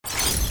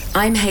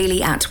I'm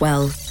Hayley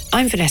Atwell.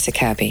 I'm Vanessa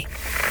Kirby.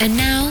 And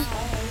now,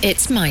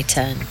 it's my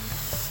turn.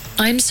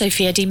 I'm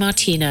Sophia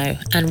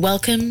DiMartino, and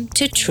welcome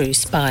to True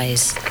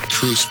Spies.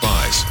 True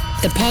Spies.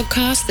 The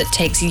podcast that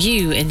takes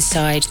you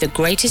inside the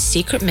greatest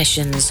secret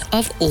missions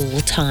of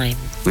all time.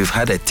 We've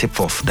had a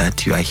tip-off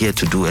that you are here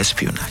to do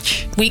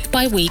espionage. Week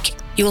by week,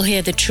 you'll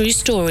hear the true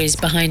stories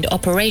behind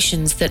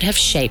operations that have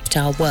shaped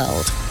our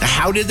world.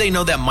 How did they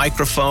know that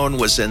microphone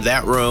was in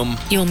that room?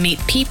 You'll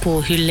meet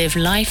people who live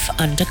life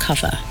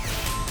undercover.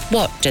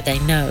 What do they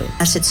know?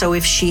 I said, so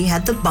if she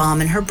had the bomb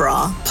in her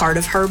bra, part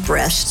of her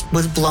breast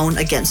was blown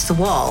against the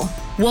wall.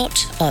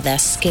 What are their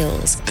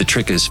skills? The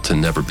trick is to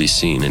never be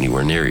seen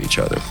anywhere near each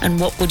other. And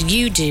what would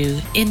you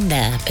do in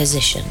their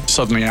position?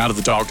 Suddenly out of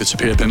the darkness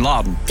appeared Bin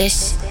Laden.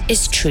 This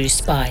is True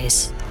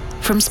Spies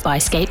from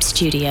Spyscape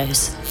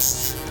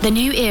Studios. The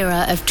new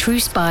era of True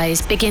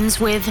Spies begins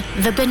with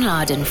The Bin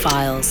Laden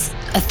Files,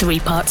 a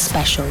 3-part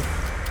special.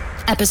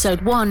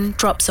 Episode 1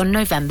 drops on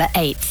November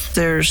 8th.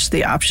 There's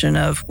the option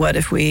of what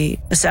if we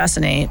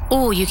assassinate?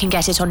 Or you can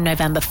get it on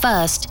November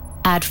 1st,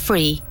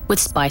 ad-free with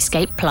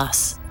Spyscape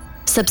Plus.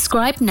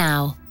 Subscribe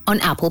now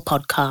on Apple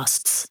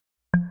Podcasts.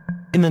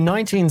 In the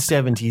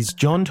 1970s,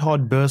 John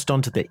Todd burst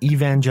onto the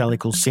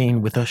evangelical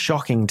scene with a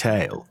shocking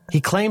tale. He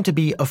claimed to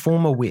be a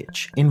former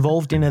witch,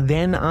 involved in a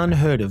then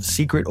unheard-of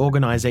secret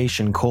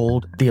organization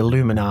called the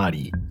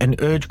Illuminati, and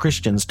urged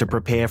Christians to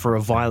prepare for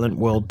a violent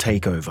world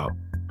takeover.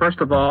 First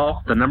of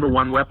all, the number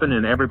one weapon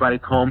in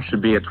everybody's home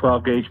should be a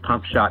 12-gauge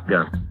pump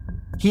shotgun.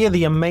 Hear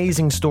the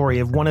amazing story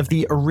of one of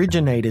the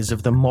originators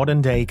of the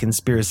modern-day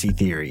conspiracy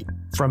theory.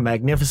 From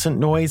Magnificent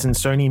Noise and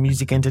Sony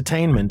Music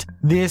Entertainment,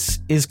 this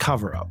is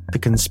Cover Up, the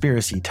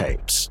Conspiracy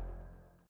Tapes.